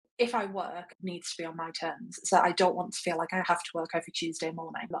if I work, it needs to be on my terms. So I don't want to feel like I have to work every Tuesday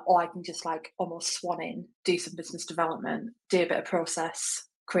morning, or I can just like almost swan in, do some business development, do a bit of process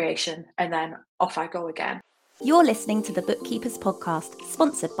creation, and then off I go again. You're listening to the Bookkeepers Podcast,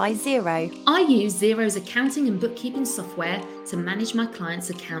 sponsored by Xero. I use Xero's accounting and bookkeeping software to manage my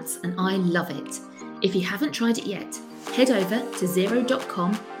clients' accounts, and I love it. If you haven't tried it yet, head over to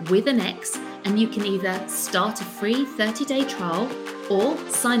xero.com with an X, and you can either start a free 30-day trial or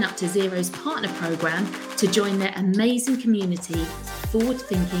sign up to Xero's partner program to join their amazing community of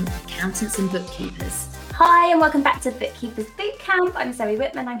forward-thinking accountants and bookkeepers. Hi, and welcome back to Bookkeepers Bootcamp. I'm Zoe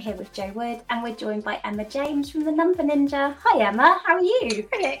Whitman. I'm here with Jo Wood, and we're joined by Emma James from the Number Ninja. Hi, Emma. How are you?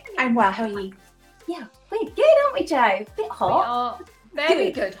 Brilliant. I'm well. How are you? Yeah, we're good, aren't we, Jo? Bit hot. We are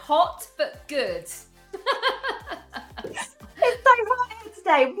very good. Hot, but good. It's so hot here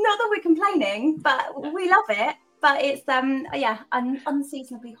today. Not that we're complaining, but we love it. But it's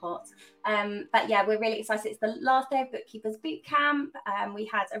unseasonably hot. But yeah, we're really excited. It's the last day of Bookkeepers Bootcamp. We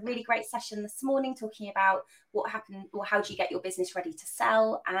had a really great session this morning talking about what happened, or how do you get your business ready to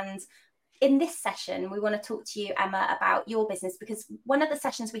sell. And in this session, we want to talk to you, Emma, about your business, because one of the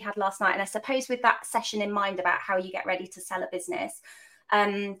sessions we had last night, and I suppose with that session in mind about how you get ready to sell a business,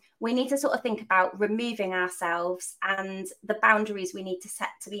 we need to sort of think about removing ourselves and the boundaries we need to set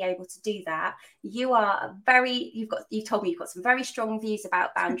to be able to do that. You told me you've got some very strong views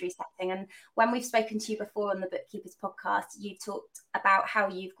about boundary setting. And when we've spoken to you before on the Bookkeepers podcast, you talked about how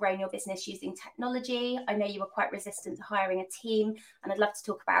you've grown your business using technology. I know you were quite resistant to hiring a team, and I'd love to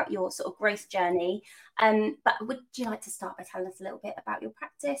talk about your sort of growth journey. But would you like to start by telling us a little bit about your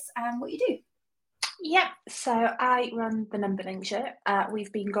practice and what you do? Yeah, so I run the Number Ninja.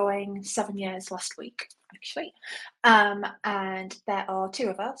 We've been going 7 years last week, actually. And there are two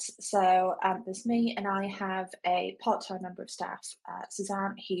of us. So there's me, and I have a part-time member of staff,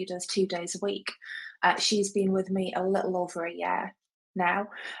 Suzanne, who does 2 days a week. She's been with me a little over a year now.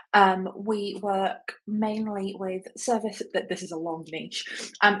 We work mainly with this is a long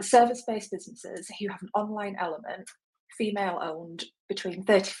niche, service-based businesses who have an online element, female-owned, between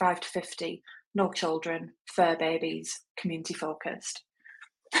 35 to 50, no children, fur babies, community focused.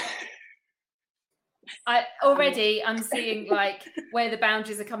 I'm seeing like where the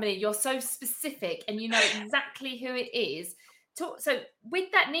boundaries are coming in. You're so specific, and you know exactly who it is. So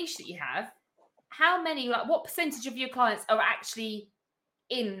with that niche that you have, how many, like what percentage of your clients are actually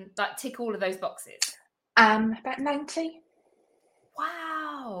in, like, tick all of those boxes? About 90.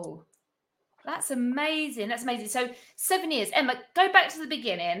 Wow. That's amazing. That's amazing. So 7 years. Emma, go back to the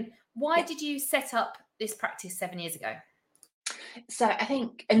beginning. Why did you set up this practice 7 years ago? So I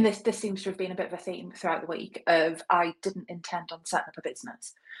think, and this seems to have been a bit of a theme throughout the week, of I didn't intend on setting up a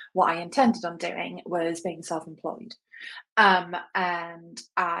business. What I intended on doing was being self-employed. And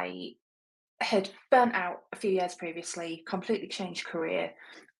I had burnt out a few years previously, completely changed career,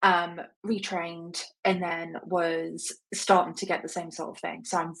 retrained, and then was starting to get the same sort of thing.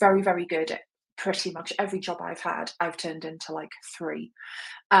 So I'm very, very good at pretty much every job I've had, I've turned into like 3,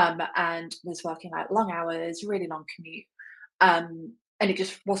 and was working like long hours, really long commute, and it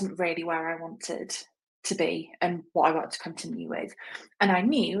just wasn't really where I wanted to be and what I wanted to continue with. And I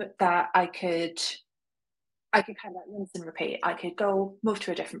knew that I could kind of like rinse and repeat. I could go move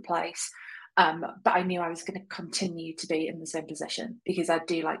to a different place, but I knew I was going to continue to be in the same position, because I'd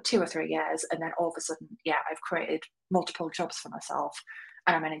do like 2 or 3 years, and then all of a sudden, I've created multiple jobs for myself,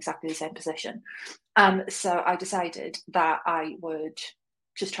 and I'm in exactly the same position. So I decided that I would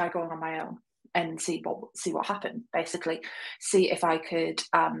just try going on my own and see what happened. Basically, see if I could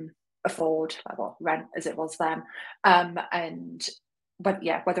afford rent as it was then, and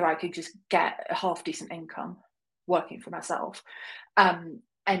whether I could just get a half decent income working for myself. And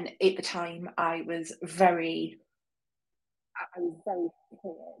at the time, I was very clear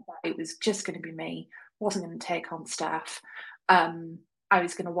that it was just going to be me. Wasn't going to take on staff. I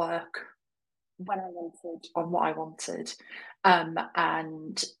was going to work when I wanted, on what I wanted,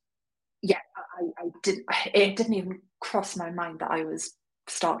 and it didn't even cross my mind that I was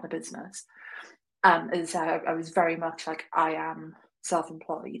starting a business. As I was very much like, I am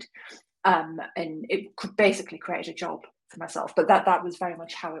self-employed, and it could basically create a job for myself. But that was very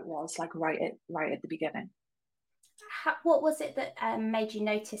much how it was, like right at the beginning. What was it that made you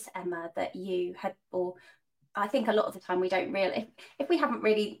notice, Emma, that you had, or I think a lot of the time we don't really, if we haven't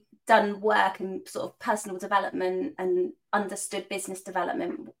really done work and sort of personal development and understood business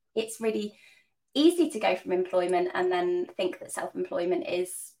development, it's really easy to go from employment and then think that self-employment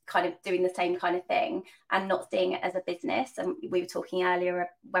is kind of doing the same kind of thing and not seeing it as a business. And we were talking earlier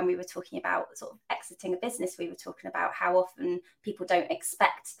when we were talking about sort of exiting a business, we were talking about how often people don't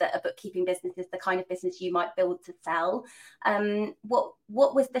expect that a bookkeeping business is the kind of business you might build to sell.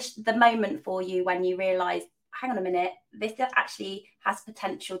 What was the moment for you when you realized, hang on a minute, this actually has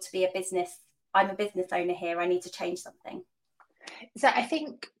potential to be a business? I'm a business owner here, I need to change something. So I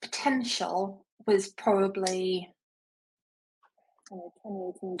think potential was probably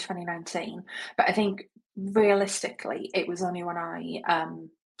 2018, 2019, but I think realistically it was only when I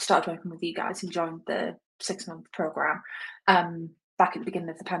started working with you guys and joined the 6-month program back at the beginning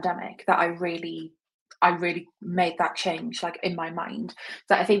of the pandemic that I really made that change, like, in my mind.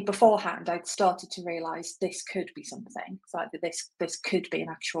 That I think beforehand I'd started to realize this could be something, so like this could be an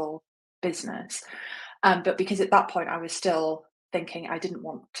actual business, but because at that point I was still thinking I didn't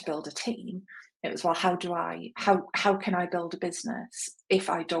want to build a team. It was, well, how can I build a business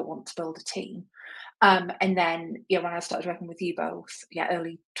if I don't want to build a team? And then, when I started working with you both,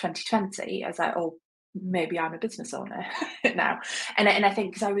 early 2020, I was like, oh, maybe I'm a business owner now. And I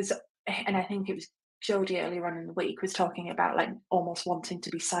think I think it was Jodie earlier on in the week was talking about like almost wanting to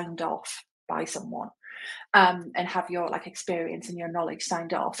be signed off by someone, and have your like experience and your knowledge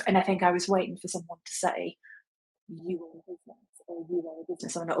signed off. And I think I was waiting for someone to say, you are a business, or you are a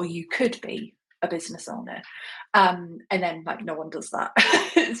business owner, or you could be a business owner, and then like no one does that.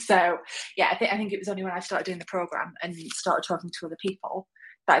 So I think it was only when I started doing the program and started talking to other people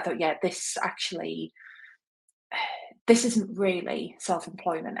that I thought, this isn't really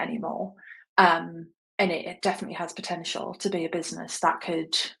self-employment anymore, and it definitely has potential to be a business that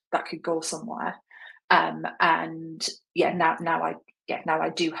could go somewhere. And now I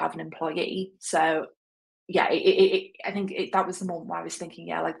do have an employee, so I think that was the moment where I was thinking,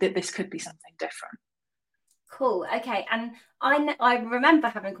 this could be something different. Cool. Okay. And I remember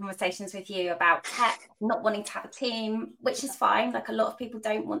having conversations with you about tech, not wanting to have a team, which is fine. Like, a lot of people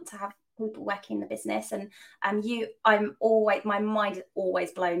don't want to have people working in the business. And my mind is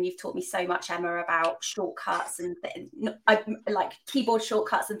always blown. You've taught me so much, Emma, about shortcuts and like keyboard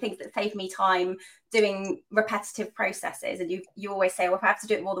shortcuts and things that save me time doing repetitive processes. And you always say, well, if I have to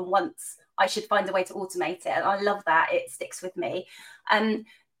do it more than once, I should find a way to automate it. And I love that. It sticks with me.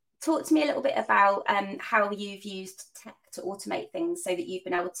 Talk to me a little bit about how you've used tech to automate things so that you've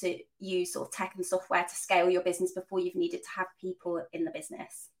been able to use sort of tech and software to scale your business before you've needed to have people in the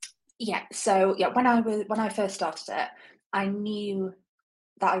business. So when I first started it, I knew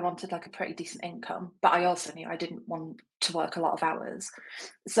that I wanted like a pretty decent income, but I also knew I didn't want to work a lot of hours.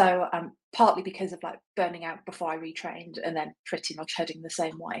 So partly because of like burning out before I retrained and then pretty much heading the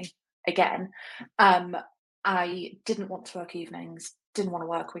same way again, I didn't want to work evenings, didn't want to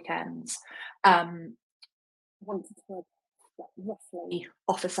work weekends, wanted to work roughly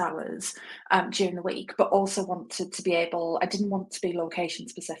office hours during the week, but also wanted to be able, I didn't want to be location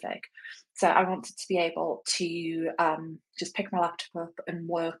specific. So I wanted to be able to just pick my laptop up and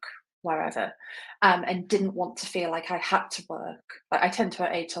work wherever, and didn't want to feel like I had to work. Like, I tend to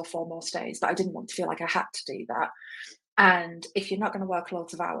work 8 till 4 most days, but I didn't want to feel like I had to do that. And if you're not going to work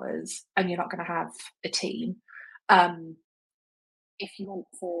loads of hours and you're not going to have a team, if you want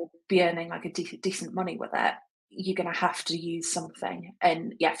to be earning like a decent money with it, you're going to have to use something.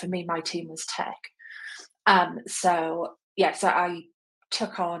 And for me, my team was tech. So I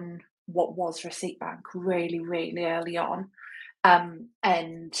took on what was Receipt Bank really, really early on,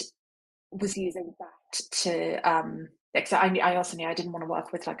 and was using that to, I also knew I didn't want to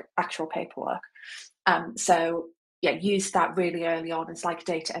work with like actual paperwork. So used that really early on as like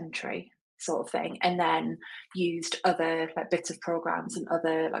data entry sort of thing, and then used other like bits of programs and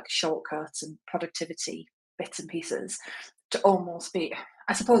other like shortcuts and productivity bits and pieces to almost be,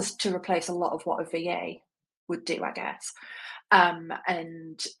 I suppose, to replace a lot of what a VA would do, I guess. But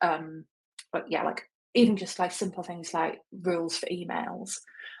like even just like simple things like rules for emails,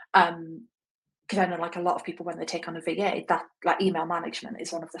 because I know like a lot of people, when they take on a VA, that like email management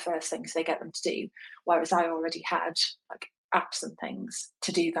is one of the first things they get them to do, whereas I already had like apps and things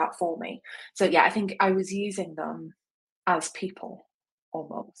to do that for me. So I think I was using them as people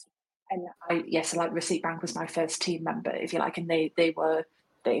almost. And so like Receipt Bank was my first team member, if you like, and they were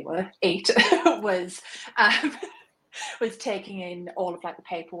 8 was taking in all of like the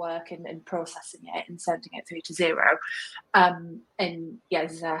paperwork and processing it and sending it through to Xero. And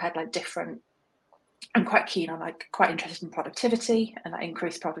as I had like different, I'm quite keen on, like, quite interested in productivity and like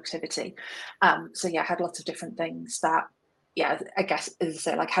increased productivity. So I had lots of different things that, I guess, as I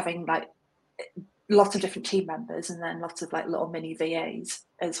say, like having like lots of different team members, and then lots of like little mini VAs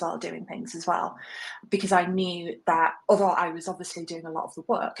as well doing things as well, because I knew that although I was obviously doing a lot of the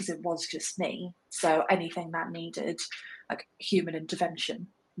work because it was just me, so anything that needed like human intervention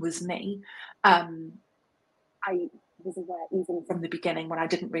was me. I was aware even from the beginning, when I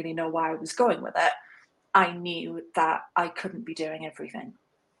didn't really know where I was going with it, I knew that I couldn't be doing everything.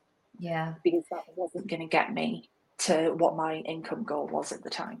 Yeah, because that wasn't going to get me to what my income goal was at the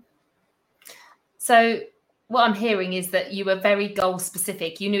time. So what I'm hearing is that you were very goal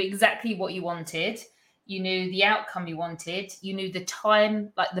specific. You knew exactly what you wanted. You knew the outcome you wanted. You knew the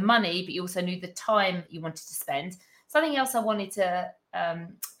time, like the money, but you also knew the time you wanted to spend. Something else I wanted to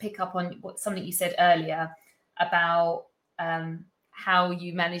pick up on, something you said earlier about how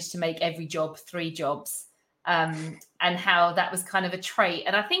you managed to make every job 3 jobs, and how that was kind of a trait.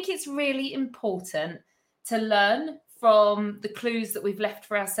 And I think it's really important to learn from the clues that we've left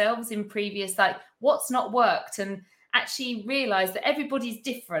for ourselves in previous, like what's not worked, and actually realize that everybody's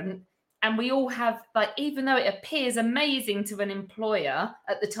different. And we all have, like, even though it appears amazing to an employer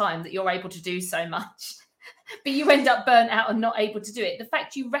at the time that you're able to do so much, but you end up burnt out and not able to do it. The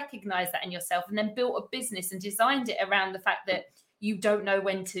fact you recognize that in yourself and then built a business and designed it around the fact that you don't know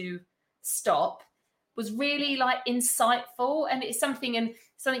when to stop was really like insightful. And it's something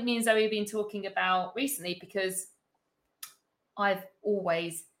me and Zoe have been talking about recently, because I've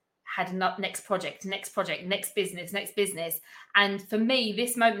always had a next project, next business. And for me,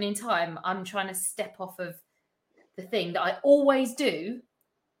 this moment in time, I'm trying to step off of the thing that I always do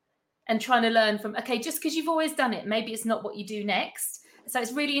and trying to learn from, okay, just because you've always done it, maybe it's not what you do next. So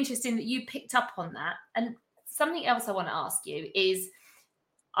it's really interesting that you picked up on that. And something else I want to ask you is,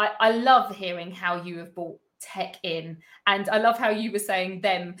 I love hearing how you have brought tech in, and I love how you were saying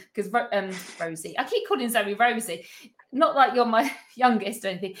them, because Rosie, I keep calling Zoe Rosie, not like you're my youngest or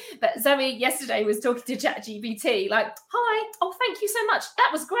anything, but Zoe yesterday was talking to ChatGPT, like, hi, oh, thank you so much, that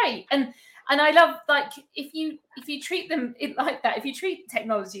was great. And I love, like, if you treat them like that, if you treat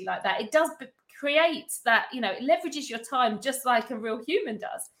technology like that, it does create that, it leverages your time just like a real human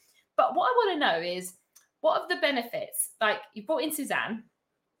does. But what I want to know is, what are the benefits? Like, you brought in Suzanne,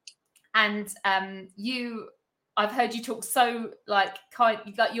 and I've heard you talk so like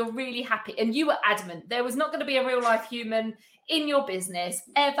you're really happy, and you were adamant there was not going to be a real life human in your business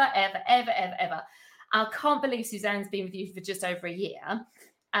ever. I can't believe Suzanne's been with you for just over a year.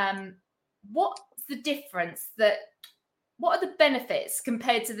 What's the difference? What are the benefits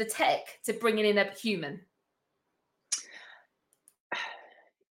compared to the tech to bringing in a human?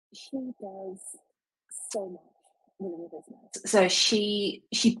 She does so much within the business. So she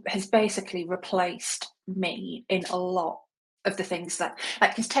has basically replaced me in a lot of the things that,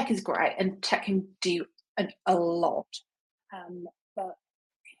 like, because tech is great and tech can do a lot, but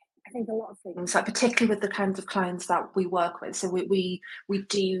I think a lot of things, like particularly with the kinds of clients that we work with, so we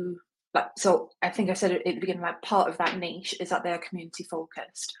do, like, so I think I said at the beginning, like, part of that niche is that they're community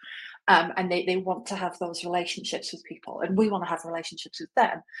focused, and they want to have those relationships with people, and we want to have relationships with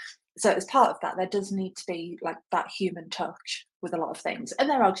them. So as part of that, there does need to be like that human touch with a lot of things. And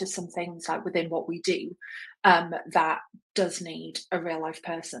there are just some things like within what we do that does need a real life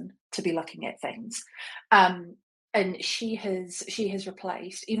person to be looking at things. And she has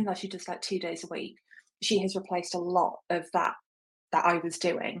replaced, even though she does like 2 days a week, she has replaced a lot of that I was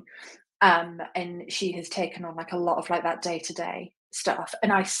doing. And she has taken on like a lot of like that day-to-day stuff.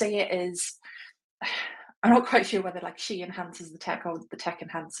 And I see it as, I'm not quite sure whether like she enhances the tech or the tech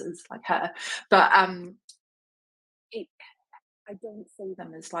enhances like her, but I don't see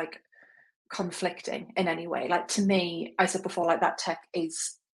them as like conflicting in any way. Like, to me, I said before, like, that tech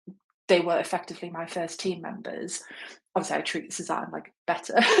they were effectively my first team members. Obviously I treat Suzanne like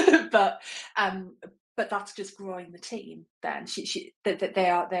better, but that's just growing the team. Then they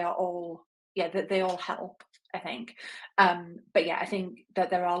are all, yeah, that they all help, I think. But yeah, I think that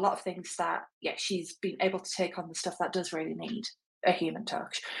there are a lot of things that, yeah, she's been able to take on the stuff that does really need a human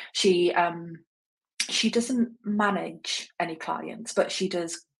touch. She doesn't manage any clients, but she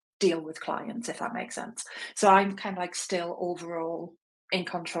does deal with clients, if that makes sense. So I'm kind of like still overall in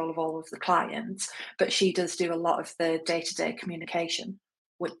control of all of the clients, but she does do a lot of the day-to-day communication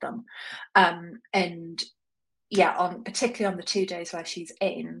with them. And yeah, particularly on the 2 days where she's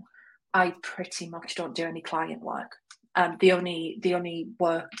in, I pretty much don't do any client work. The only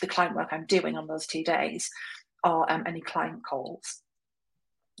client work I'm doing on those 2 days are any client calls.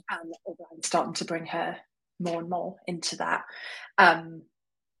 I'm starting to bring her more and more into that.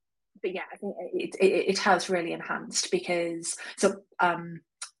 But yeah, I think it has really enhanced, because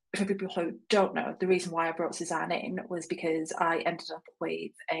for people who don't know, the reason why I brought Suzanne in was because I ended up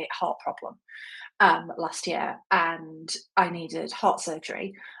with a heart problem last year, and I needed heart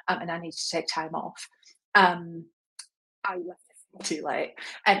surgery, and I needed to take time off. I left it too late,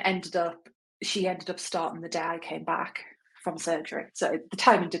 and she ended up starting the day I came back from surgery. So the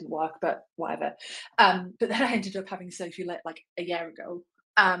timing didn't work, but whatever. But then I ended up having surgery like a year ago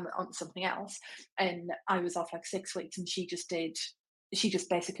on something else, and I was off like 6 weeks, and she just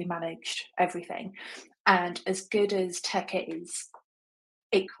basically managed everything. And as good as tech is,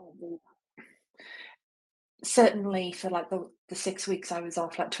 it can't do that. Certainly for like the 6 weeks I was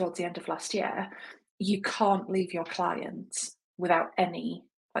off, like towards the end of last year, you can't leave your clients without any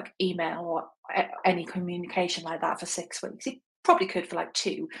like email or any communication like that for 6 weeks. You probably could for like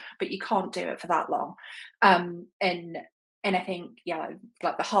 2, but you can't do it for that long. And I think, yeah,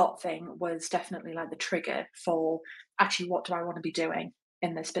 like the heart thing was definitely like the trigger for actually what do I want to be doing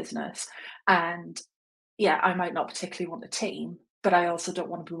in this business. And yeah, I might not particularly want a team, but I also don't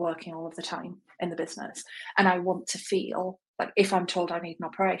want to be working all of the time in the business. And I want to feel like if I'm told I need an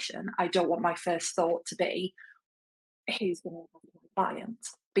operation, I don't want my first thought to be, who's going to have my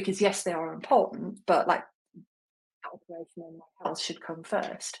clients? Because yes, they are important, but like operation and my health should come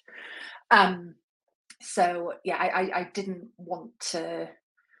first. So yeah, I didn't want to.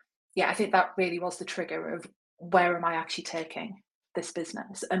 Yeah, I think that really was the trigger of where am I actually taking this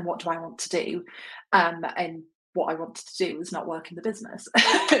business and what do I want to do, and what I wanted to do was not work in the business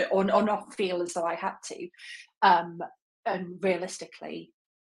or not feel as though I had to, and realistically,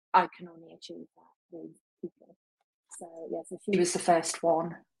 I can only achieve that with people. So yeah, so she was the first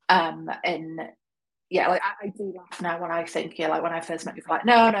one, and yeah, like I do laugh now when I think, yeah, like when I first met people, like,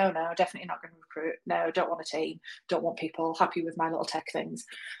 no, definitely not going to recruit. No, don't want a team. Don't want people. Happy with my little tech things.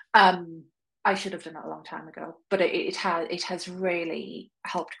 I should have done that a long time ago, but it has really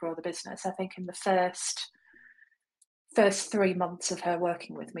helped grow the business. I think in the first 3 months of her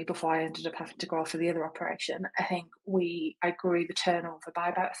working with me before I ended up having to go off for the other operation, I think I grew the turnover by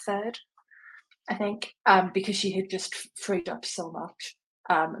about a third. I think because she had just freed up so much.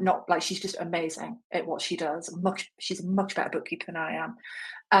 Not like she's just amazing at what she does. She's a much better bookkeeper than I am,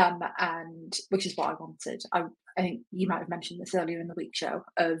 and which is what I wanted. I think you might have mentioned this earlier in the week show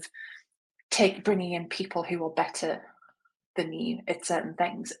of bringing in people who are better than you at certain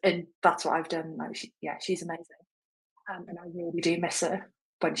things, and that's what I've done. Like, she's amazing, and I really do miss her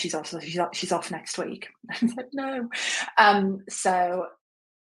when she's off. So she's off next week. I said no, so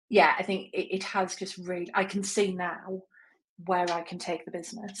yeah, I think it has just really. I can see now where I can take the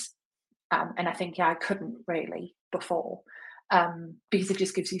business. And I think, yeah, I couldn't really before, because it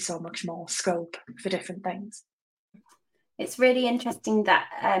just gives you so much more scope for different things. It's really interesting that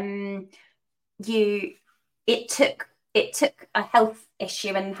it took a health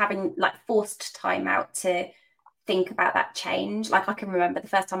issue and having like forced time out to think about that change. Like I can remember the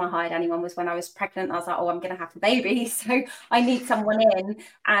first time I hired anyone was when I was pregnant. I was like, oh, I'm going to have a baby, so I need someone in.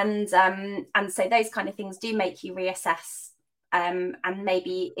 And so those kind of things do make you reassess. And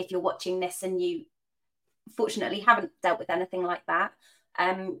maybe if you're watching this and you fortunately haven't dealt with anything like that,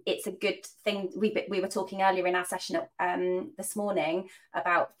 it's a good thing. We were talking earlier in our session this morning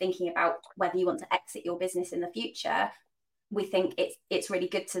about thinking about whether you want to exit your business in the future. We think it's really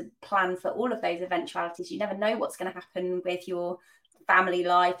good to plan for all of those eventualities. You never know what's going to happen with your family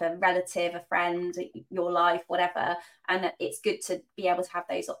life, a relative, a friend, your life, whatever. And it's good to be able to have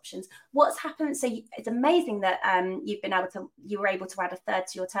those options. What's happened? So it's amazing that you were able to add a third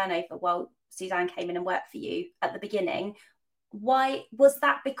to your turnover while Suzanne came in and worked for you at the beginning. Why was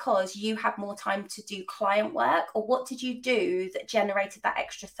that? Because you had more time to do client work, or what did you do that generated that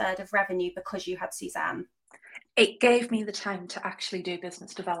extra third of revenue because you had Suzanne? It gave me the time to actually do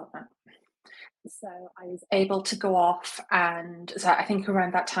business development. So I was able to go off, and so I think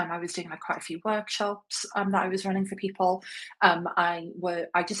around that time I was doing like quite a few workshops that I was running for people. I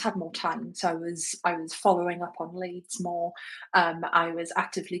just had more time, so I was following up on leads more. I was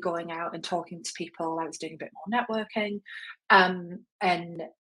actively going out and talking to people. I was doing a bit more networking, and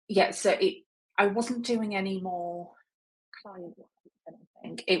yeah, so I wasn't doing any more client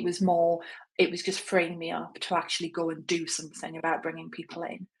work. It was just freeing me up to actually go and do something about bringing people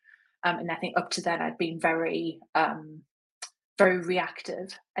in. And I think up to then I'd been very, very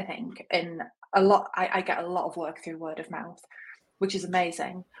reactive, I think. And I get a lot of work through word of mouth, which is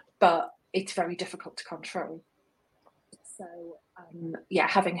amazing, but it's very difficult to control. So yeah,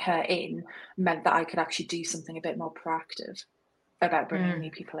 having her in meant that I could actually do something a bit more proactive about bringing new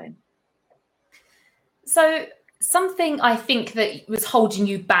people in. So something I think that was holding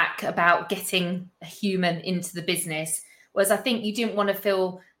you back about getting a human into the business was I think you didn't want to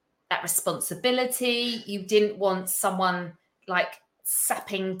feel that responsibility. You didn't want someone like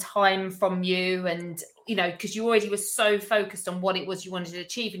sapping time from you, and because you already were so focused on what it was you wanted to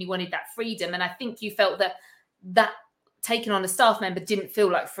achieve, and you wanted that freedom. And I think you felt that taking on a staff member didn't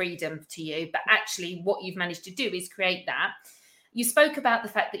feel like freedom to you, but actually what you've managed to do is create that. You spoke about the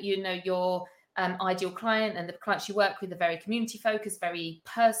fact that your ideal client and the clients you work with are very community focused, very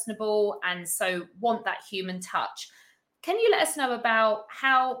personable, and so want that human touch. Can you let us know about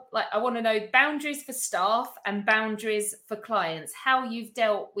how, I want to know boundaries for staff and boundaries for clients, how you've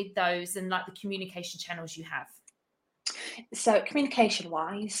dealt with those and the communication channels you have? So communication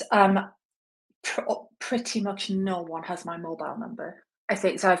wise, pretty much no one has my mobile number. I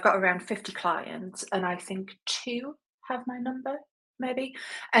think so. I've got around 50 clients, and I think 2 have my number, maybe.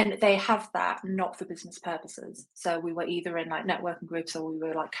 And they have that not for business purposes. So we were either in networking groups, or we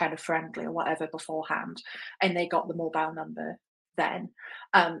were kind of friendly or whatever beforehand, and they got the mobile number then.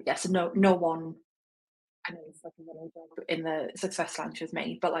 So no one. I know it's a running joke in the Success Lounge with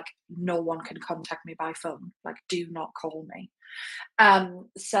me, but no one can contact me by phone. Do not call me.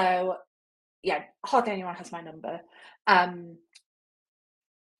 So yeah, hardly anyone has my number. I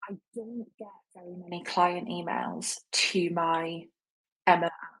don't get very many client emails to my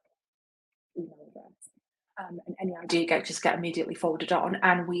Emma email address, and any I do just get immediately forwarded on.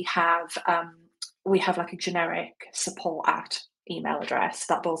 And we have a generic support @ email address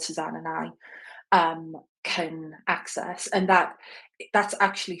that both Suzanne and I can access, and that's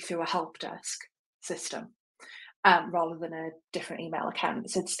actually through a help desk system. Rather than a different email account.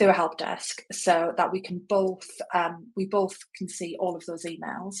 So it's through a help desk, so that we both can see all of those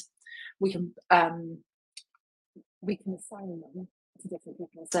emails. We can assign them to different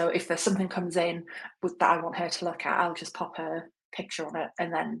people. So if there's something comes in that I want her to look at, I'll just pop her picture on it,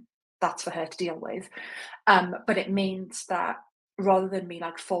 and then that's for her to deal with. But it means that rather than me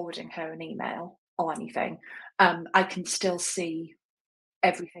forwarding her an email or anything, I can still see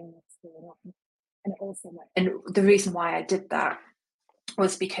everything that's going on. And the reason why I did that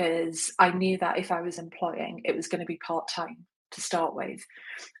was because I knew that if I was employing, it was going to be part-time to start with.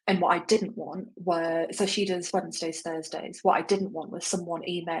 And what I didn't want so she does Wednesdays, Thursdays. What I didn't want was someone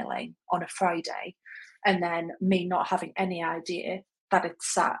emailing on a Friday and then me not having any idea that it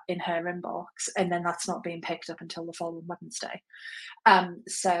sat in her inbox, and then that's not being picked up until the following Wednesday.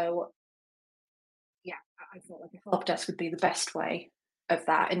 So yeah, I thought a help desk would be the best way of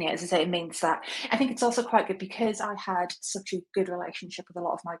that. And yeah, as I say, it means that I think it's also quite good because I had such a good relationship with a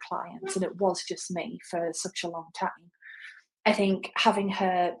lot of my clients, and it was just me for such a long time. I think having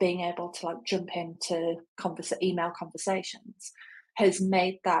her being able to jump into email conversations has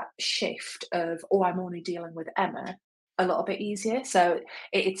made that shift of, oh, I'm only dealing with Emma, a little bit easier. So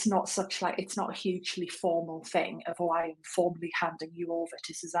it's not it's not a hugely formal thing of, oh, I am formally handing you over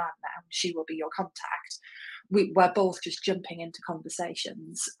to Suzanne now, she will be your contact. We're both just jumping into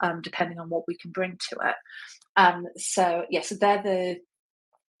conversations, depending on what we can bring to it. So they're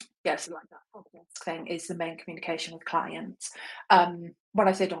so that help desk thing is the main communication with clients. When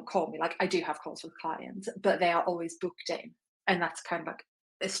I say don't call me, I do have calls with clients, but they are always booked in, and that's kind of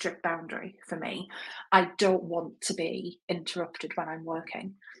a strict boundary for me. I don't want to be interrupted when I'm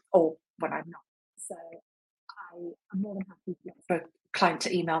working or when I'm not. So I'm more than happy for a client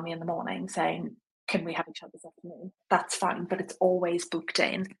to email me in the morning saying, can we have a chat this afternoon? That's fine, but it's always booked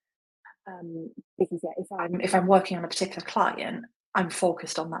in. Because if I'm working on a particular client, I'm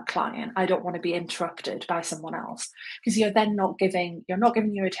focused on that client. I don't want to be interrupted by someone else, because you're not giving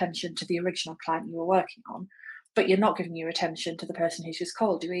your attention to the original client you were working on, but you're not giving your attention to the person who's just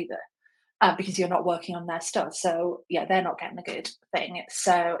called you either, because you're not working on their stuff. So yeah, they're not getting a good thing.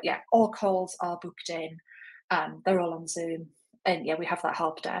 So yeah, all calls are booked in. They're all on Zoom, and yeah, we have that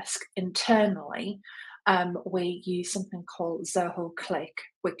help desk internally. We use something called Zoho Click,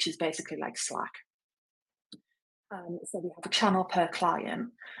 which is basically like Slack. So we have a channel per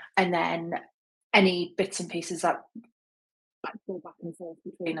client, and then any bits and pieces that go back and forth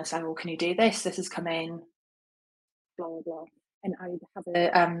between us, like, well, can you do this? This has come in, blah, blah, blah. And I have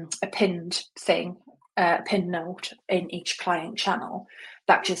a pinned thing, a pinned note in each client channel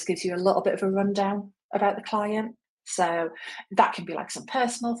that just gives you a little bit of a rundown about the client. So that can be some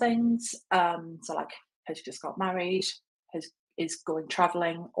personal things. So has just got married, is going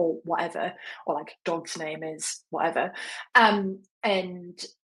traveling or whatever, or dog's name is whatever. And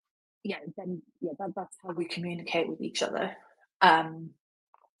yeah, that's how we communicate with each other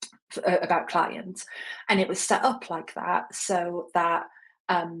about clients. And it was set up like that so that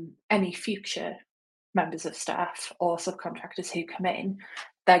any future members of staff or subcontractors who come in,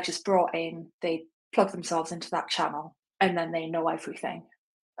 they're just brought in, they plug themselves into that channel, and then they know everything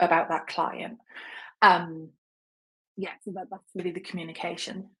about that client. Yeah, so that's really the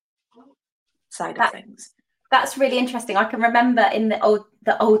communication side of things. That's really interesting. I can remember in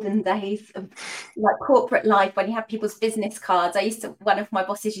the olden days of like corporate life, when you had people's business cards, one of my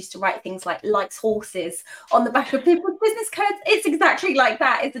bosses used to write things like likes horses on the back of people's business cards. It's exactly like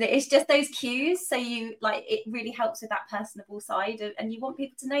that, isn't it? It's just those cues. So you like, it really helps with that personable side, and you want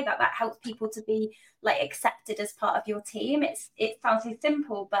people to know that helps people to be like accepted as part of your team. It sounds so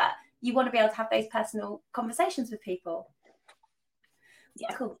simple, but you want to be able to have those personal conversations with people.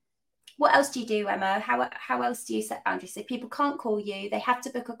 Yeah. Cool. What else do you do, Emma? How else do you set boundaries? So people can't call you, they have to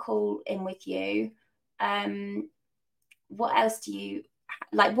book a call in with you. What else do you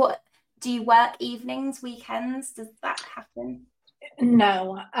like? What do you work evenings, weekends? Does that happen?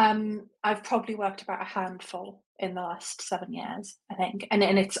 No, I've probably worked about a handful in the last 7 years, I think, and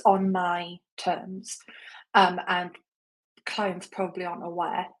it's on my terms, and clients probably aren't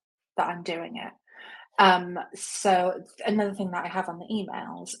aware that I'm doing it. So another thing that I have on the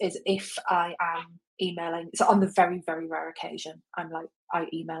emails is if I am emailing, so on the very, very rare occasion, I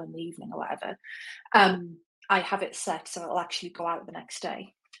email in the evening or whatever, I have it set so it'll actually go out the next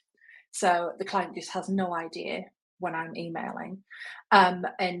day. So the client just has no idea when I'm emailing.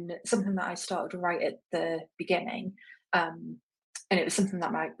 And something that I started right at the beginning, and it was something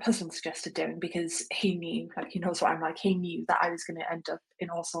that my husband suggested doing because he knew, like, he knows what I'm like, he knew that I was going to end up in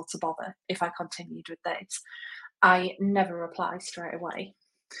all sorts of bother if I continued with this. I never reply straight away.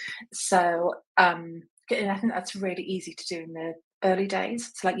 So and I think that's really easy to do in the early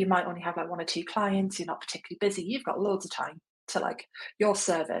days. So like you might only have like 1 or 2 clients, you're not particularly busy, you've got loads of time to like, your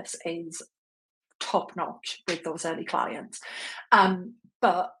service is top notch with those early clients.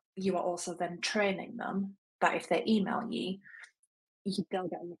 But you are also then training them that if they email you, they'll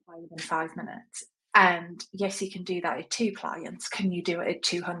get a reply within 5 minutes. And yes, you can do that at 2 clients. Can you do it at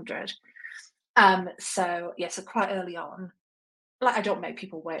 200? So yeah, so quite early on, like I don't make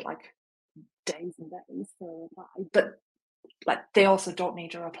people wait like days and days for a reply, but like they also don't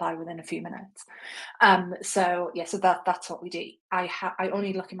need a reply within a few minutes. So yeah, so that's what we do. I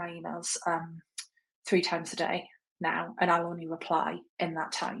only look at my emails 3 times a day now, and I'll only reply in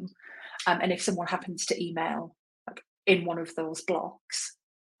that time. And if someone happens to email like in one of those blocks,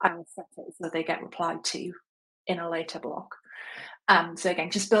 I will set it so they get replied to in a later block. So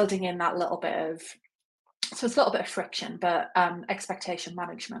again, just building in that little bit of, so it's a little bit of friction, but expectation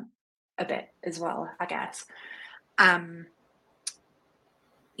management a bit as well, I guess.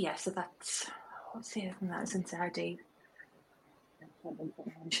 Yeah, so what's the other thing that is into ID?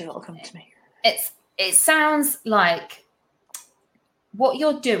 I'm sure it'll come to me. It sounds like what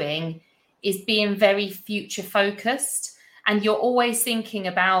you're doing is being very future focused, and you're always thinking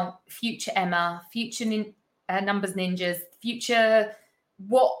about future Emma, future numbers ninjas, future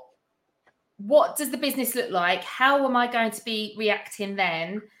what does the business look like? How am I going to be reacting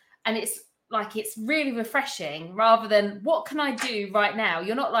then? And it's really refreshing rather than what can I do right now?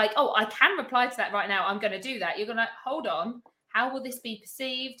 You're not like, oh, I can reply to that right now, I'm going to do that. You're going to hold on. How will this be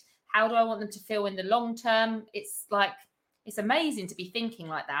perceived? How do I want them to feel in the long term? It's amazing to be thinking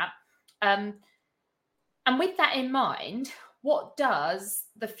like that. And with that in mind, what does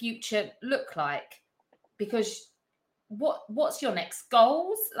the future look like? Because what's your next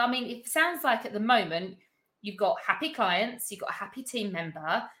goals? I mean, it sounds like at the moment you've got happy clients, you've got a happy team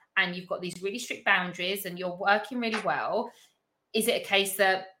member, and you've got these really strict boundaries and you're working really well. Is it a case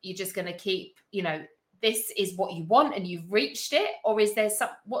that you're just going to keep, this is what you want and you've reached it? Or is there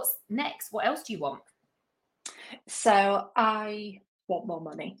what's next? What else do you want? So I want more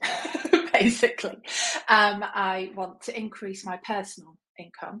money, basically. I want to increase my personal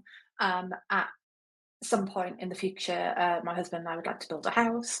income. At some point in the future, my husband and I would like to build a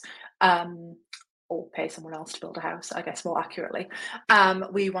house, or pay someone else to build a house, I guess more accurately.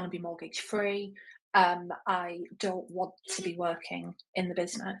 We want to be mortgage free. I don't want to be working in the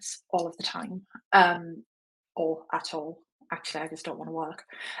business all of the time, or at all. Actually, I just don't want to work.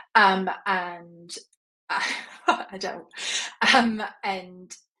 And I don't.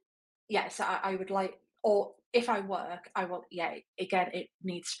 And yeah, so I would like, or if I work, I will, yeah, again, it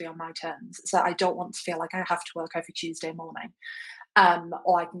needs to be on my terms. So I don't want to feel like I have to work every Tuesday morning.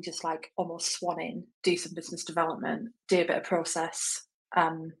 Or I can just like almost swan in, do some business development, do a bit of process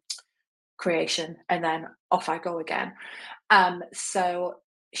creation, and then off I go again. So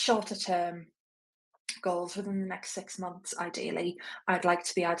shorter term goals within the next 6 months, ideally, I'd like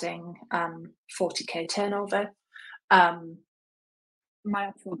to be adding 40k turnover. My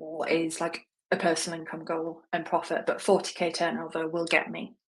actual goal is like a personal income goal and profit, but 40k turnover will get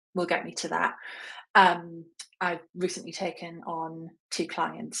me will get me to that. I've recently taken on 2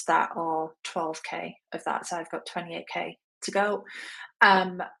 clients that are 12k of that, so I've got 28k to go.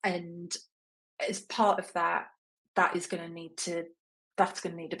 And as part of that, that's going to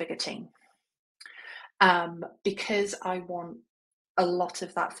need a bigger team. Because I want a lot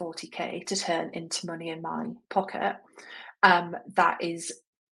of that 40k to turn into money in my pocket, that is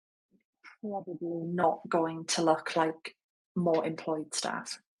probably not going to look like more employed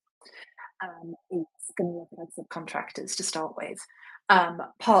staff. It's going to look like subcontractors to start with,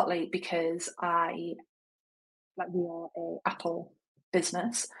 partly because we are a Apple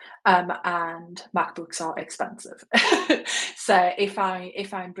business, and MacBooks are expensive. So if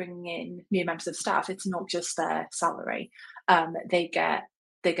I'm bringing in new members of staff, it's not just their salary. They get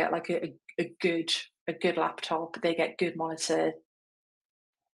like a good laptop, they get good monitor,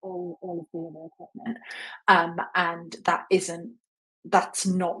 all of the other equipment, and that's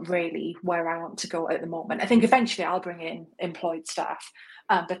not really where I want to go at the moment. I think eventually I'll bring in employed staff,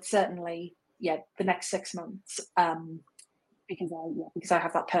 but certainly, the next 6 months, because I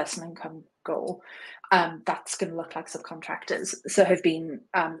have that personal income goal, that's going to look like subcontractors. So I've been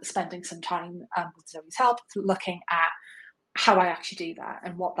spending some time with Zoe's help, looking at how I actually do that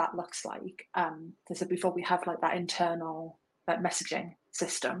and what that looks like. So before we have like that internal messaging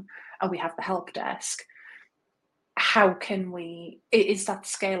system, and we have the help desk, how can is that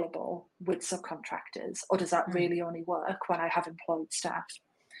scalable with subcontractors, or does that really only work when I have employed staff?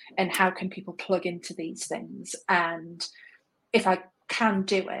 And how can people plug into these things? And if I can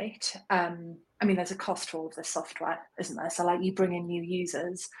do it, there's a cost for all of this software, isn't there? So like, you bring in new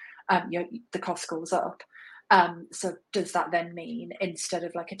users, the cost goes up. So does that then mean, instead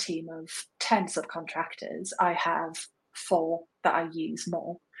of like a team of 10 subcontractors, I have 4 that I use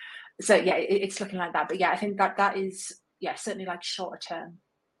more? So it's looking like that. But I think that is certainly like shorter term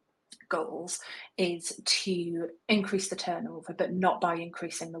goals, is to increase the turnover, but not by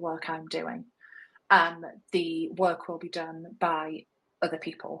increasing the work I'm doing. The work will be done by other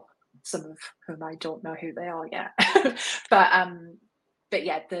people, some of whom I don't know who they are yet.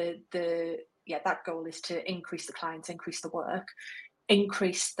 That goal is to increase the clients, increase the work,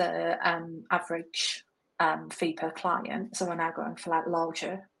 increase the average fee per client. So we're now going for like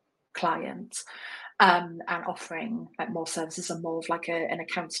larger clients, and offering like more services and more of like an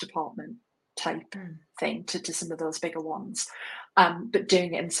accounts department type thing to some of those bigger ones, but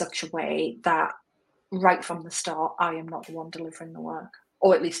doing it in such a way that right from the start I am not the one delivering the work,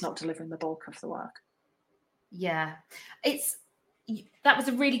 or at least not delivering the bulk of the work. Yeah, that was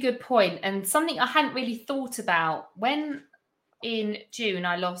a really good point, and something I hadn't really thought about. When in June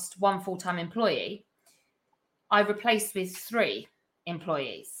I lost 1 full-time employee, I replaced with 3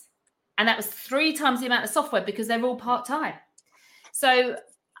 employees. And that was 3 times the amount of software, because they're all part-time. So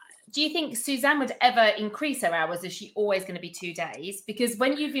do you think Suzanne would ever increase her hours? Is she always going to be 2 days? Because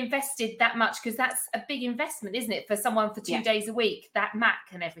when you've invested that much, because that's a big investment, isn't it, for someone for 2 days a week, that Mac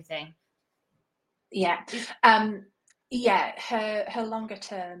and everything? Her longer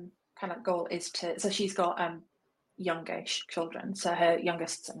term kind of goal is so she's got youngish children. So her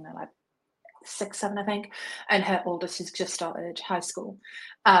youngest, like 6, 7, I think, and her oldest has just started high school.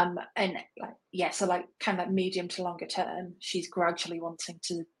 So like kind of medium to longer term, she's gradually wanting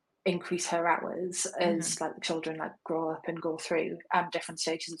to increase her hours as like the children like grow up and go through different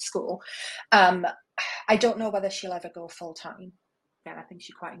stages of school. I don't know whether she'll ever go full time. I think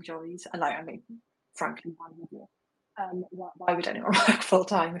she quite enjoys, and frankly, why would you? Why would anyone work full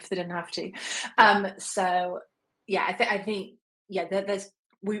time if they didn't have to? I think there's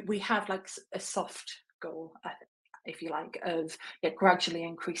we have like a soft goal, if you like, of gradually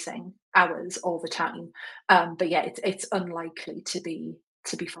increasing hours all the time. But it's unlikely to be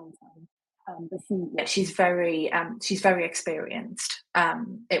full time. But she's very experienced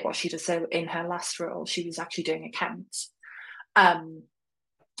at what she does. So in her last role, she was actually doing accounts,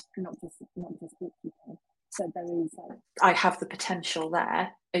 not just bookkeeping. So there is, I have the potential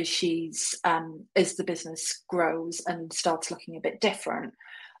there, as she's as the business grows and starts looking a bit different,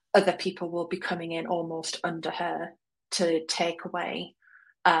 other people will be coming in almost under her to take away.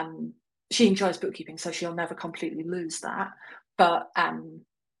 She enjoys bookkeeping, so she'll never completely lose that. But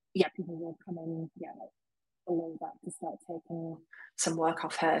people will come in below that to start taking some work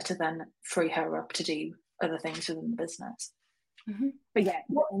off her, to then free her up to do other things within the business. But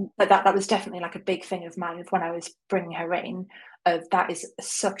that was definitely like a big thing of mine when I was bringing her in, of that is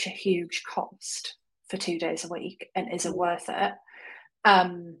such a huge cost for 2 days a week, and is it worth it?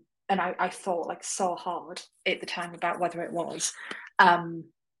 And I thought like so hard at the time about whether it was, but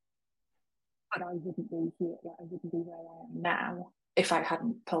I wouldn't be here, I wouldn't be where I am now if I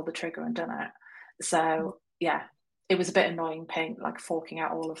hadn't pulled the trigger and done it. So yeah, it was a bit annoying paying, like forking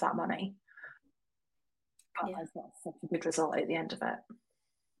out all of that money. But Yeah. I've got such a good result at the end of it.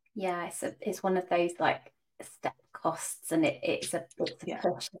 Yeah, it's one of those like step costs, and it's a Yeah.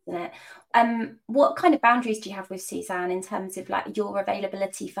 push, isn't it? What kind of boundaries do you have with Suzanne in terms of like your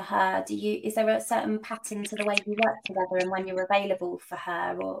availability for her? Is there a certain pattern to the way you work together and when you're available for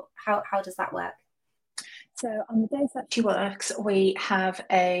her, or how does that work? So on the days that she works, we have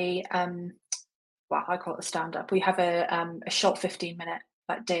a well, I call it a stand up. We have a short 15-minute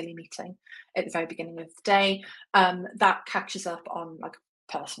like daily meeting at the very beginning of the day. That catches up on like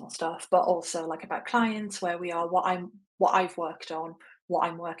personal stuff, but also like about clients, where we are, what I've worked on, what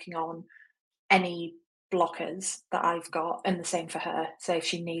I'm working on, any blockers that I've got, and the same for her. So if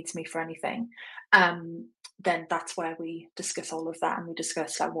she needs me for anything, then that's where we discuss all of that, and we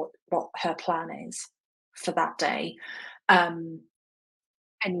discuss like what her plan is for that day.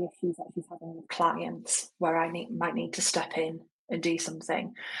 Any issues that she's having with clients where I might need to step in and do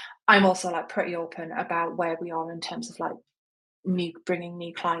something. I'm also like pretty open about where we are in terms of like bringing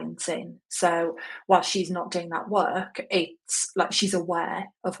new clients in. So while she's not doing that work, it's like she's aware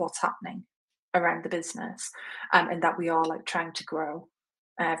of what's happening around the business, and that we are like trying to grow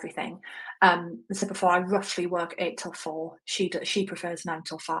everything. So before, I roughly work 8 till 4. She prefers 9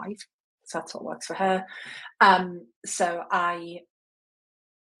 till 5, so that's what works for her. So I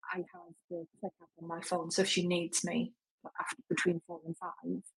have the click app on my phone, so if she needs me after between 4 and 5,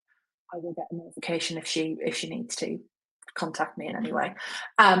 I will get a notification if she needs to contact me in any way.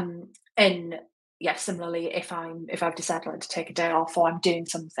 And yeah, similarly, if I've decided like to take a day off or I'm doing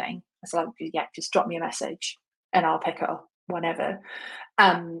something, it's like, yeah, just drop me a message and I'll pick it up whenever.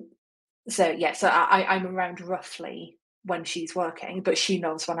 So yeah, so I'm around roughly when she's working, but she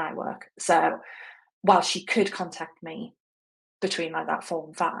knows when I work. So while she could contact me between like that 4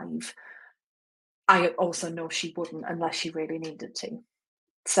 and 5, I also know she wouldn't unless she really needed to.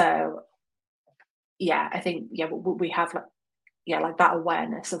 So yeah, I think we have like that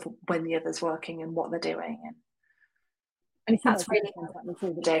awareness of when the other's working and what they're doing, and if That's really contact me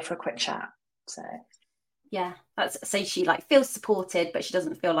through the day for a quick chat. So yeah, so she like feels supported, but she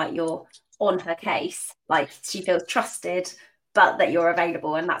doesn't feel like you're on her case. Like she feels trusted, but that you're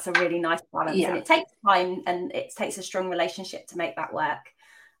available, and that's a really nice balance. yeah. And it takes time, and it takes a strong relationship to make that work.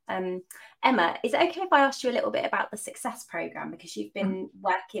 Emma, is it okay if I ask you a little bit about the Success Programme, because you've been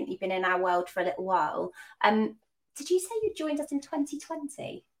you've been in our world for a little while? Did you say you joined us in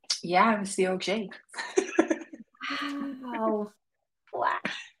 2020? Yeah, I was the OG. Wow. Wow.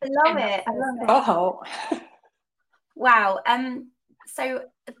 I love it. I love it. Oh. Wow. So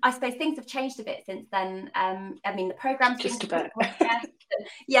I suppose things have changed a bit since then. I mean, the program's just been a bit.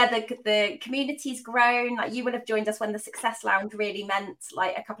 yeah, the community's grown. Like you would have joined us when the Success Lounge really meant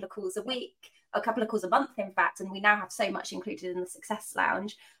like a couple of calls a week, a couple of calls a month, in fact. And we now have so much included in the Success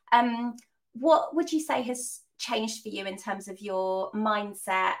Lounge. What would you say has changed for you in terms of your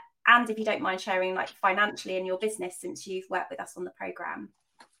mindset, and if you don't mind sharing, like financially in your business since you've worked with us on the program?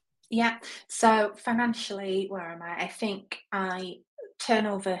 Yeah. So financially, where am I? I think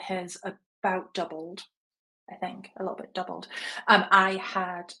turnover has about doubled. I think a little bit doubled. I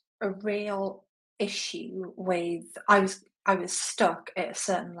had a real issue with I was stuck at a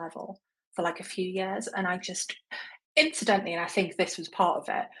certain level for like a few years, and I just incidentally, and I think this was part of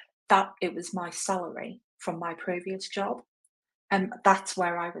it, that it was my salary from my previous job, and that's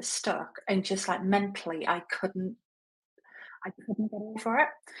where I was stuck, and just like mentally, I couldn't get over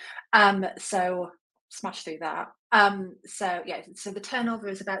it. So smash through that. So yeah, so the turnover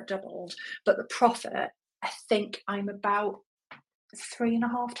is about doubled, but the profit, I think I'm about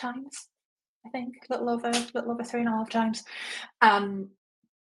 3.5 times. I think a little over 3.5 times.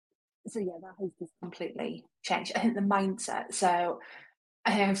 So yeah, that has just completely changed. I think the mindset. So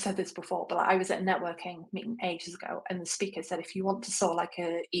I think I've said this before, but like, I was at a networking meeting ages ago, and the speaker said, if you want to soar like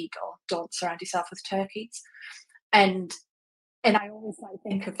an eagle, don't surround yourself with turkeys. And I always like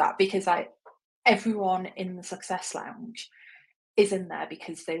think of that because everyone in the Success Lounge is in there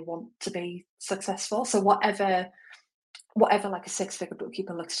because they want to be successful. So whatever like a 6-figure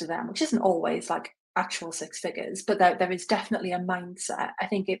bookkeeper looks to them, which isn't always like actual 6 figures, but there is definitely a mindset. I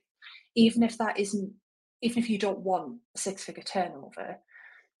think even if you don't want 6-figure turnover,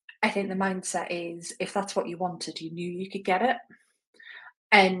 I think the mindset is, if that's what you wanted, you knew you could get it.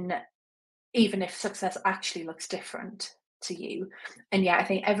 And even if success actually looks different to you. And yeah, I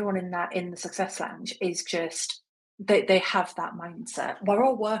think everyone in the Success Lounge is just they have that mindset. We're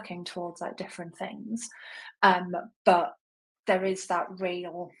all working towards like different things, but there is that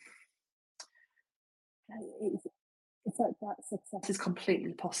real it's like that success is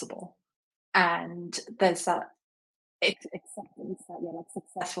completely possible, and there's that acceptance that like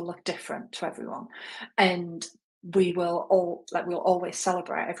success will look different to everyone, and we'll always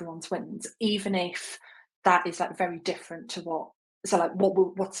celebrate everyone's wins, even if that is like very different to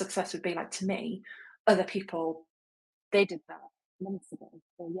what success would be like to me. Other people, they did that months ago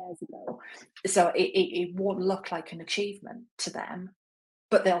or years ago, so it won't look like an achievement to them,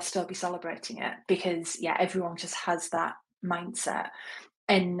 but they'll still be celebrating it because everyone just has that mindset.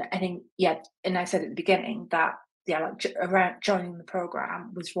 And I think, and I said at the beginning that, around joining the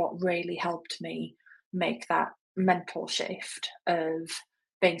program was what really helped me make that mental shift of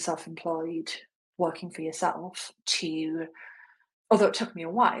being self-employed, working for yourself, to, although it took me a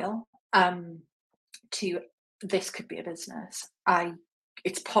while, to this could be a business.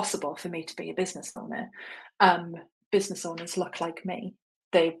 It's possible for me to be a business owner. Business owners look like me.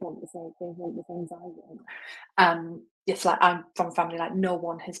 They want the things I want. It's like I'm from a family like no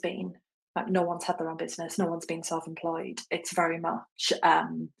one has been, like no one's had their own business, no one's been self-employed. It's very much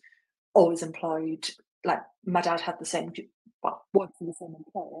always employed. Like my dad had the same, worked for the same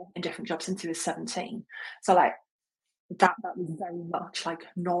employer in different jobs since he was 17. So like that was very much like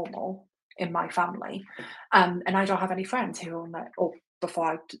normal in my family. And I don't have any friends who own that, or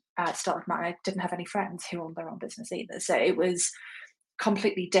before I started I didn't have any friends who owned their own business either. So it was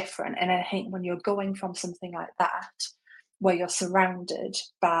completely different. And I think when you're going from something like that, where you're surrounded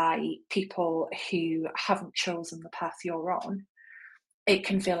by people who haven't chosen the path you're on, it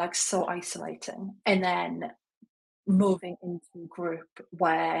can feel like so isolating. And then moving into a group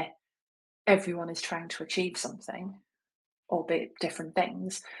where everyone is trying to achieve something, albeit different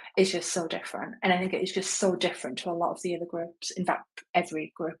things, is just so different. And I think it is just so different to a lot of the other groups, in fact,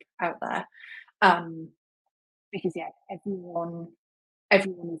 every group out there. Because everyone is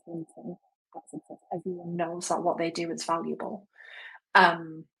wanting that success. Everyone knows that what they do is valuable.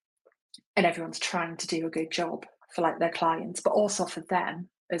 And everyone's trying to do a good job for like their clients, but also for them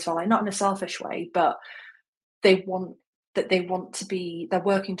as well. Like not in a selfish way, but they're working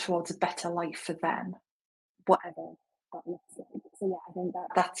towards a better life for them, whatever that looks like. So I think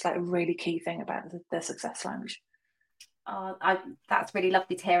that's like a really key thing about the Success Lounge. Oh, that's really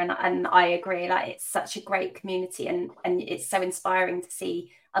lovely to hear, and I agree. Like it's such a great community, and it's so inspiring to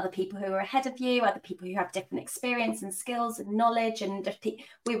see other people who are ahead of you, other people who have different experience and skills and knowledge. And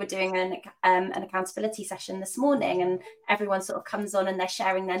we were doing an accountability session this morning, and everyone sort of comes on and they're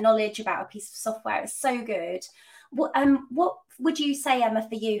sharing their knowledge about a piece of software. It's so good. What would you say, Emma,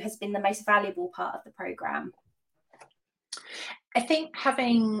 for you has been the most valuable part of the program? I think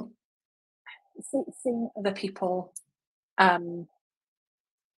seeing other people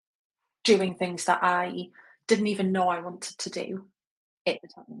doing things that I didn't even know I wanted to do at the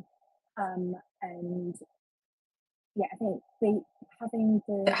time. And I think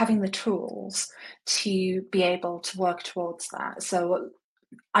having the tools to be able to work towards that. So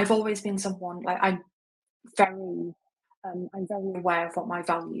I've always been someone like I'm very aware of what my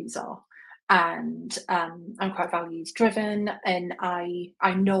values are, and I'm quite values driven, and I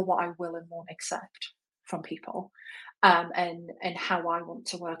know what I will and won't accept from people, and how I want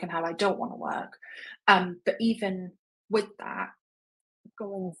to work and how I don't want to work. But even with that,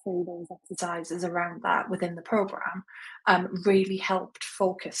 going through those exercises around that within the program really helped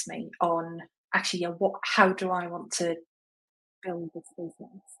focus me on actually how do I want to build this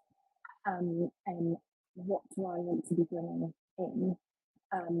business, and what do I want to be bringing in,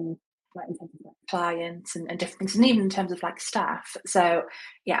 like in terms of like clients and different things, and even in terms of like staff. So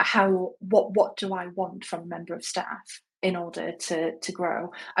what do I want from a member of staff in order to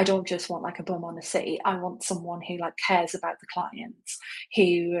grow? I don't just want like a bum on a seat. I want someone who like cares about the clients,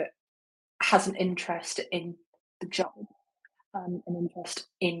 who has an interest in the job, an interest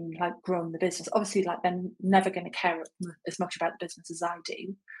in like growing the business. Obviously, like they're never going to care as much about the business as I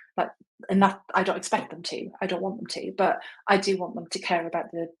do, like, and that I don't expect them to. I don't want them to, but I do want them to care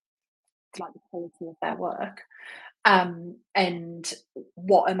about the quality of their work. And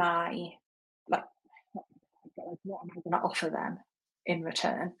what am I like? What am I going to offer them in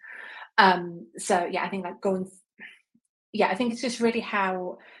return? So I think like I think it's just really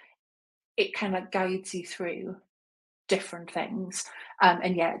how it kind of like guides you through different things.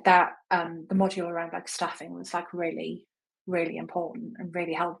 And that the module around like staffing was like really important and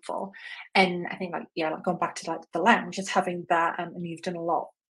really helpful. And I think like going back to like the lounge, just having that, and you've done a lot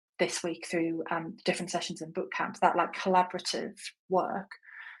this week through different sessions in boot camp, that like collaborative work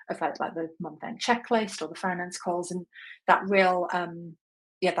of like the month-end checklist or the finance calls, and that real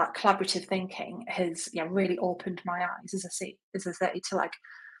that collaborative thinking has really opened my eyes, as I say, to like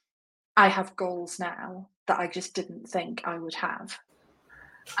I have goals now that I just didn't think I would have.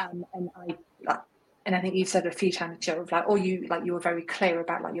 And I think you've said a few times, Jo, of like, you were very clear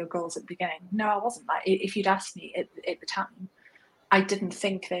about like your goals at the beginning. No, I wasn't. Like, if you'd asked me at the time, I didn't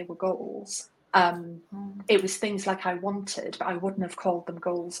think they were goals. It was things like I wanted, but I wouldn't have called them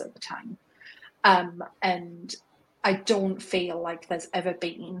goals at the time. And I don't feel like there's ever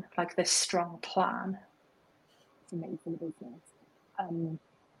been like this strong plan for me for the business.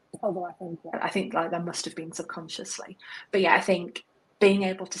 Although I think like there must have been subconsciously. But yeah, I think being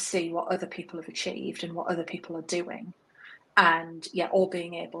able to see what other people have achieved and what other people are doing, and or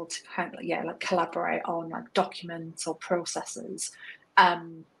being able to kind of like collaborate on like documents or processes,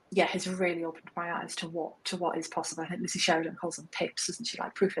 has really opened my eyes to what is possible. I think Lucy Sheridan calls them PIPs, doesn't she?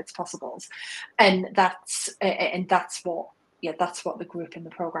 Like proof it's possibles, and that's what the group in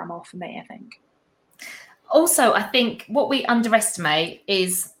the program are for me, I think. Also, I think what we underestimate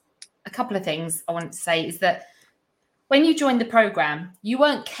is a couple of things. I want to say is that when you joined the program, you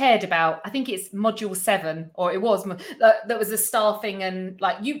weren't cared about. I think it's module 7, or it was that was the staffing, and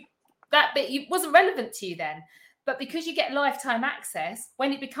like that bit wasn't relevant to you then. But because you get lifetime access,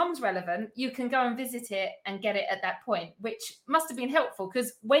 when it becomes relevant, you can go and visit it and get it at that point, which must have been helpful,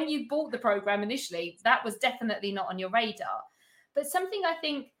 because when you bought the program initially, that was definitely not on your radar. But something I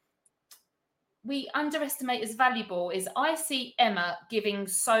think we underestimate as valuable is I see Emma giving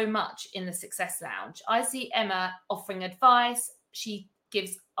so much in the Success Lounge. I see Emma offering advice. She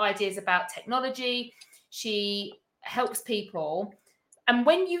gives ideas about technology. She helps people. And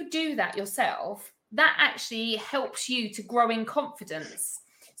when you do that yourself, that actually helps you to grow in confidence.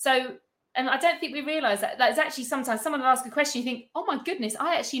 So, and I don't think we realize that it's actually sometimes someone will ask a question, you think, oh my goodness,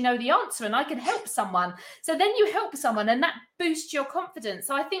 I actually know the answer and I can help someone. So then you help someone and that boosts your confidence.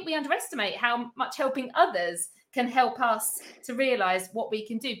 So I think we underestimate how much helping others can help us to realize what we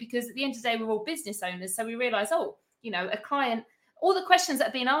can do, because at the end of the day, we're all business owners. So we realize, a client, all the questions that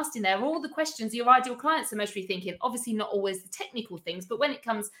have been asked in there, all the questions your ideal clients are mostly thinking, obviously not always the technical things, but when it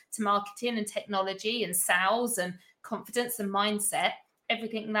comes to marketing and technology and sales and confidence and mindset,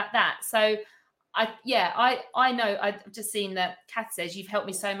 everything like that. So I know I've just seen that Kath says you've helped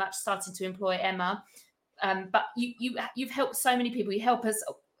me so much starting to employ Emma. But you've helped so many people. You help us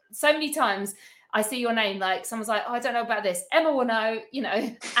so many times. I see your name, like someone's like, I don't know about this. Emma will know,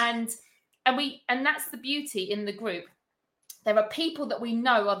 and that's the beauty in the group. There are people that we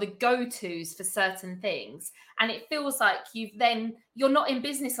know are the go-tos for certain things. And it feels like you're not in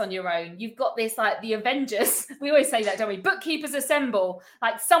business on your own. You've got this, like the Avengers. We always say that, don't we? Bookkeepers assemble.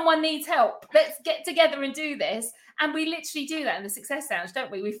 Like someone needs help. Let's get together and do this. And we literally do that in the Success Lounge, don't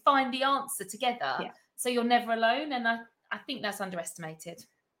we? We find the answer together. Yeah. So you're never alone. And I think that's underestimated.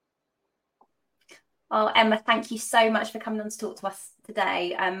 Oh, Emma, thank you so much for coming on to talk to us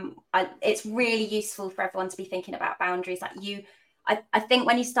today. It's really useful for everyone to be thinking about boundaries. Like I think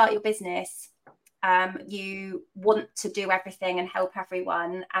when you start your business, you want to do everything and help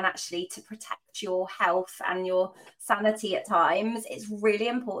everyone, and actually to protect your health and your sanity at times, it's really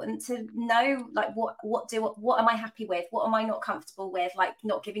important to know like what am I happy with, what am I not comfortable with, like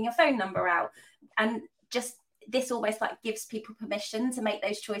not giving your phone number out, and just this almost like gives people permission to make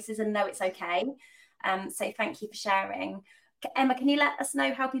those choices and know it's okay. So thank you for sharing. Emma, can you let us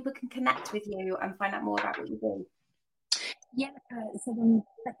know how people can connect with you and find out more about what you do? Yeah, so then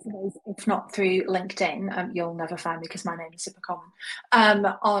if not through LinkedIn, you'll never find me because my name is super common.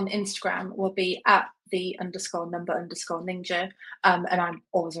 On Instagram will be at @the_number_ninja, and I'm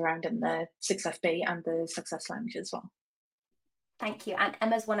always around in the 6FB and the Success Lounge as well. Thank you. And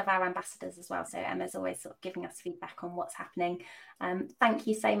Emma's one of our ambassadors as well. So Emma's always sort of giving us feedback on what's happening. Thank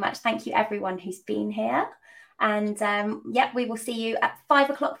you so much. Thank you everyone who's been here. And we will see you at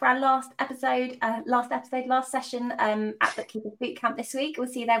 5 o'clock for our last session at Bookkeepers Bootcamp this week. We'll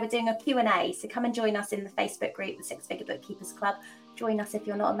see you there. We're doing a Q&A. So come and join us in the Facebook group, the Six Figure Bookkeepers Club. Join us if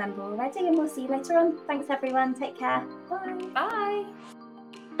you're not a member already, and we'll see you later on. Thanks everyone. Take care. Bye. Bye.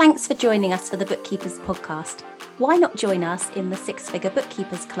 Thanks for joining us for the Bookkeepers podcast. Why not join us in the Six Figure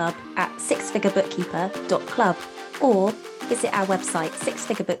Bookkeepers Club at sixfigurebookkeeper.club, or visit our website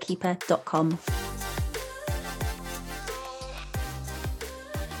sixfigurebookkeeper.com.